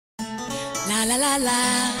La la la la,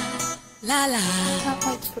 la la. I can't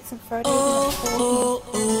wait to put some photos Oh, oh,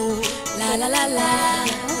 oh, la la la la,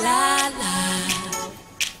 la la.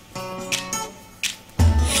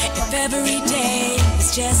 If every day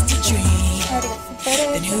is just a dream,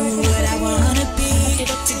 then who would I wanna be?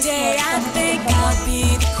 Today I think I'll be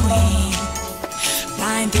the queen,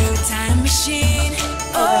 flying through a time machine.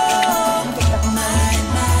 Oh, my,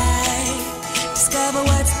 my, discover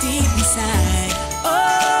what's deep inside.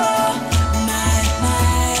 Oh, my,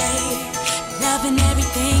 loving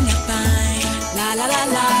everything I find. La la la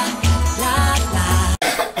la, la la.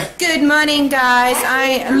 Good morning, guys.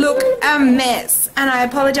 I look a mess and I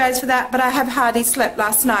apologise for that, but I have hardly slept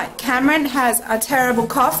last night. Cameron has a terrible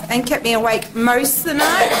cough and kept me awake most of the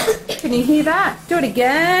night. Can you hear that? Do it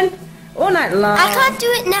again. All night long. I can't do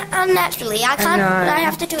it naturally. I can't. I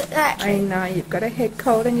have to do it naturally. I know, you've got a head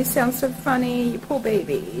cold and you sound so funny. You poor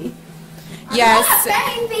baby. Yes.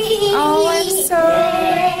 Baby. Oh, I'm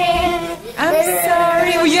sorry. I'm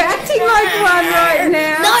sorry. Well, you're acting like one right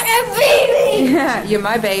now. Not a baby. Yeah, you're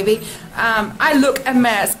my baby. I look a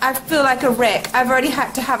mess. I feel like a wreck. I've already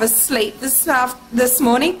had to have a sleep this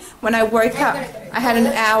morning. When I woke up, I had an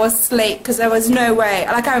hour's sleep because there was no way.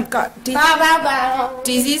 Like, I've got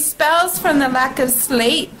dizzy spells from the lack of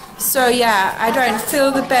sleep. So yeah, I don't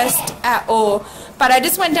feel the best at all. But I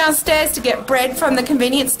just went downstairs to get bread from the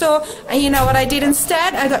convenience store, and you know what I did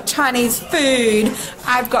instead? I got Chinese food.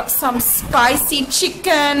 I've got some spicy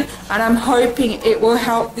chicken, and I'm hoping it will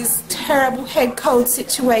help this terrible head cold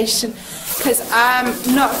situation, because I'm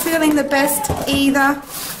not feeling the best either.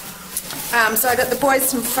 So I got the boys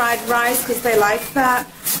some fried rice because they like that.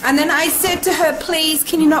 And then I said to her, please,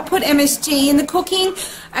 can you not put MSG in the cooking?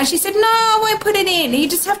 And she said, no, I won't put it in. You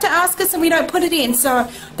just have to ask us and we don't put it in. So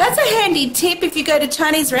that's a handy tip if you go to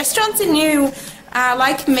Chinese restaurants and you are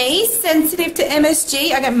like me, sensitive to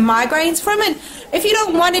MSG. I get migraines from it. If you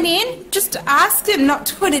don't want it in, just ask them not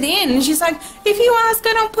to put it in. And she's like, if you ask,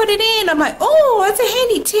 I don't put it in. I'm like, oh, that's a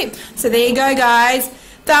handy tip. So there you go, guys.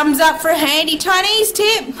 Thumbs up for a handy Chinese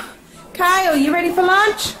tip. Kyle, you ready for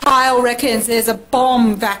lunch? Kyle reckons there's a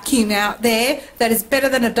bomb vacuum out there that is better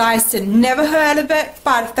than a Dyson. Never heard of it,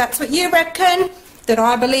 but if that's what you reckon, then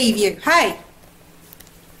I believe you. Hey.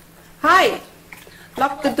 Hey.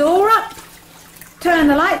 Lock the door up. Turn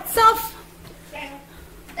the lights off.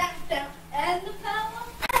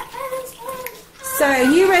 So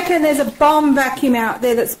you reckon there's a bomb vacuum out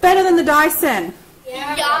there that's better than the Dyson?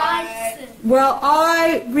 Yeah. Dyson. Well,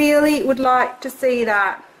 I really would like to see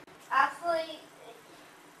that. Actually,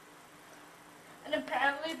 and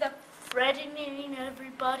apparently they're threatening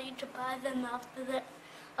everybody to buy them after that,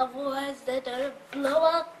 otherwise they're gonna blow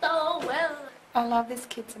up the whole world. I love this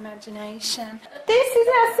kid's imagination. This is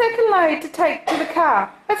our second load to take to the car.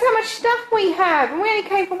 That's how much stuff we have, and we only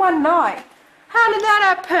came for one night. How did that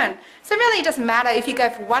happen? So really it doesn't matter if you go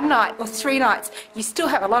for one night or 3 nights. You still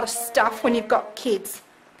have a lot of stuff when you've got kids.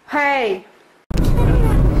 Hey.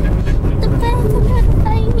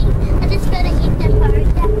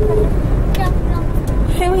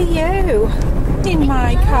 Who are you in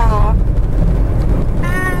my car?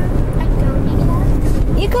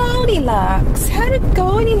 Goldilocks. You're Goldilocks. How did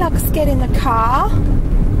Goldilocks get in the car? I'm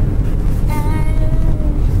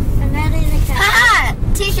not in the car. Ah!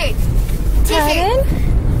 T-shirt. T-shirt.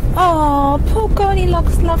 Oh, poor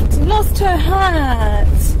Goldilocks lost her hat.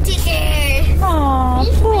 T-shirt. Oh,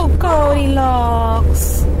 poor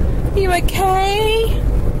Goldilocks. You okay?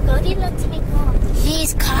 Goldilocks make mom.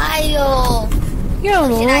 She's Kyle. You're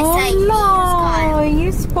Should I say no,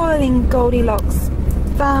 you're spoiling Goldilocks'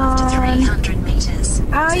 fun. 300 meters.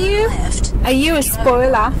 Are to the you? left, Are you a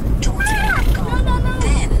spoiler? towards the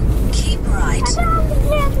Then keep right.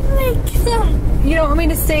 You don't want me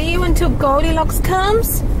to see you until Goldilocks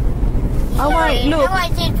comes? Oh wait, look. You know I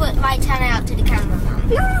did put my tongue out to the camera, Mum.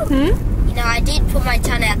 Hmm? You know I did put my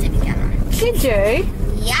tongue out to the camera. Did you?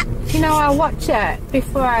 Yeah. You know, I watch it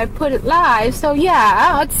before I put it live, so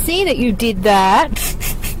yeah, I'd see that you did that.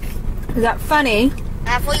 Is that funny?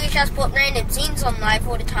 I thought you just put random scenes on live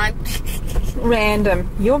all the time. Random.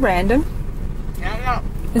 You're random. No, I'm not.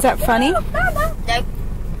 Is that funny? Nope.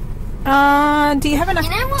 Do you have enough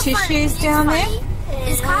tissues down there?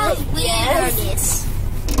 It's kind of weird. Yes.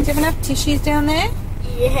 Do you have enough tissues down there?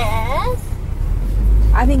 Yes.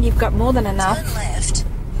 I think you've got more than enough. Turn left,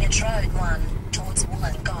 Metro 1, towards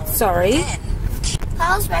Wollongong. Sorry. Then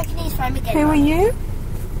Kyle's reckon he's trying to get Who are you?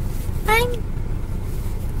 I'm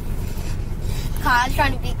Kyle's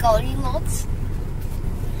trying to be Goldilocks.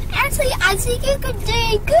 Actually, I think you could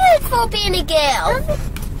do good for being a girl.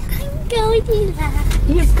 I'm Goldilocks.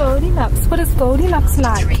 You're Goldilocks. What is Goldilocks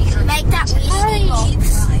like? Make that wish box. keep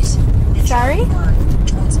right. Sorry?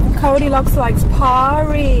 Goldilocks likes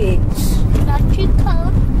porridge. Not too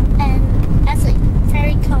cold and actually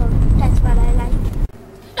very cold. That's what I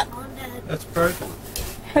like. That's broken.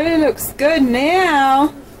 Who looks good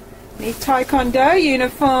now? Need taekwondo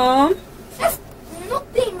uniform. That's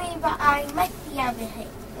not be me, but I might be able to hit.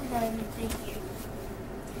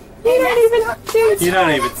 You don't even do. You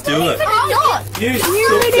don't even do it. You You sucked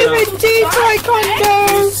don't it even up. do You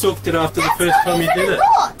taekwondo. sucked it after the first time you did it.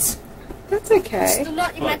 That's okay.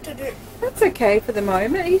 Not you meant to do. That's okay for the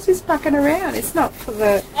moment. He's just fucking around. It's not for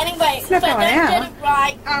the. Anyway, It's not but going they out. did it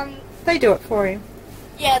right. They do it for him.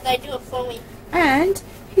 Yeah, they do it for me. And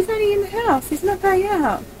he's only in the house. He's not going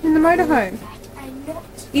out in the motorhome. I'm not.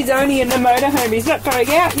 He's only in the motorhome. He's not going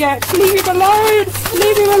out yet. Leave him alone.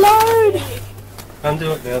 Leave him alone.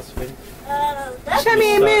 Undo it now, sweetie. Show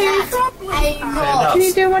me your move. I'm Stand not. up. Can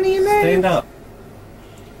you do one of your moves? Stand up.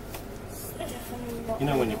 You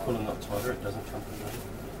know when you pull a knot tighter, it doesn't come through.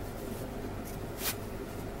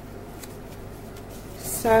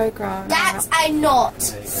 So grown That's up. a knot.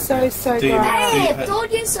 There you go. So Do you- grown do up. you Hey, pet-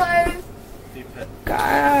 told you so. do you pet-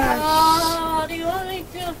 Gosh. Oh, do you want me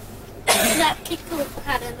to that pickle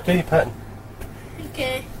pattern? Do your pattern.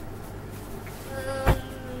 Okay.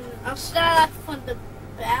 I'll start off on the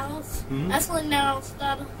bells. Hmm? Actually, no, I'll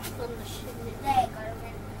start off on the chimney. There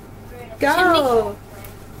you go. Go.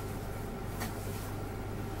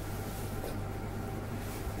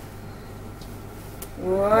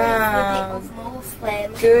 Wow.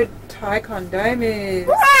 Good taekwondo moves.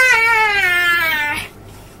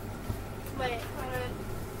 Wait,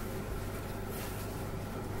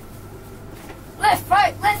 left,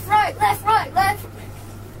 right, left, right, left, right, left.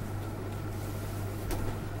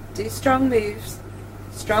 Do strong moves.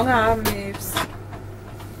 Strong arm moves.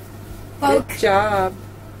 Poke. Good job.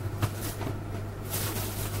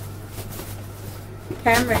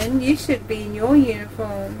 Cameron, you should be in your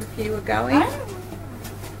uniform if you were going.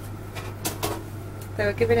 They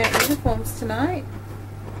were giving out uniforms tonight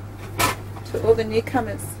to all the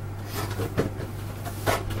newcomers.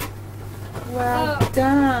 Well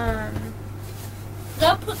done.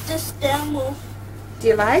 I'll put this down more. Do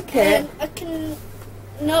you like it? And I can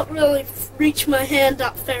not really reach my hand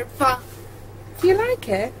up very far. Do you like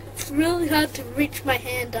it? It's really hard to reach my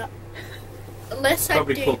hand up. Unless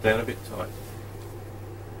Probably I do pulled down a bit tight.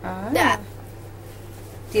 Ah. that.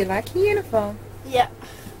 Do you like your uniform? Yeah.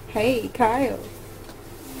 Hey, Kyle.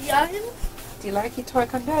 Yeah. Do you like your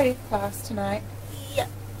taekwondo class tonight? Yeah.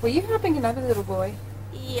 Were you helping another little boy?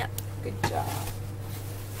 Yeah. Good job.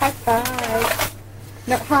 High five.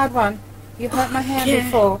 No, hard one. You hurt my hand Yeah.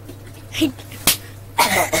 before.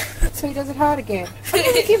 So he does it hard again. I'm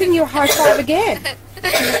never giving you a high five again.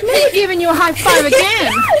 I'm never giving you a high five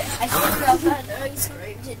again. I should have had ice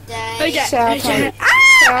cream today. Shower time.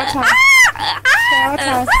 Shower time. Shower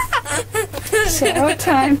time. Shower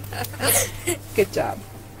time. Good job.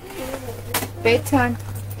 Bedtime.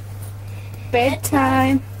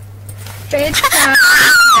 Bedtime. Bedtime.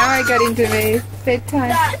 Now I got into me.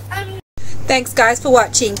 Bedtime. Thanks guys for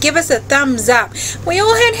watching. Give us a thumbs up. We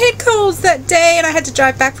all had head colds that day and I had to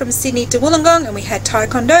drive back from Sydney to Wollongong and we had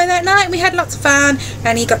taekwondo that night. We had lots of fun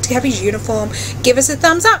and he got to have his uniform. Give us a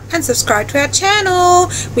thumbs up and subscribe to our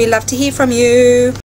channel. We love to hear from you.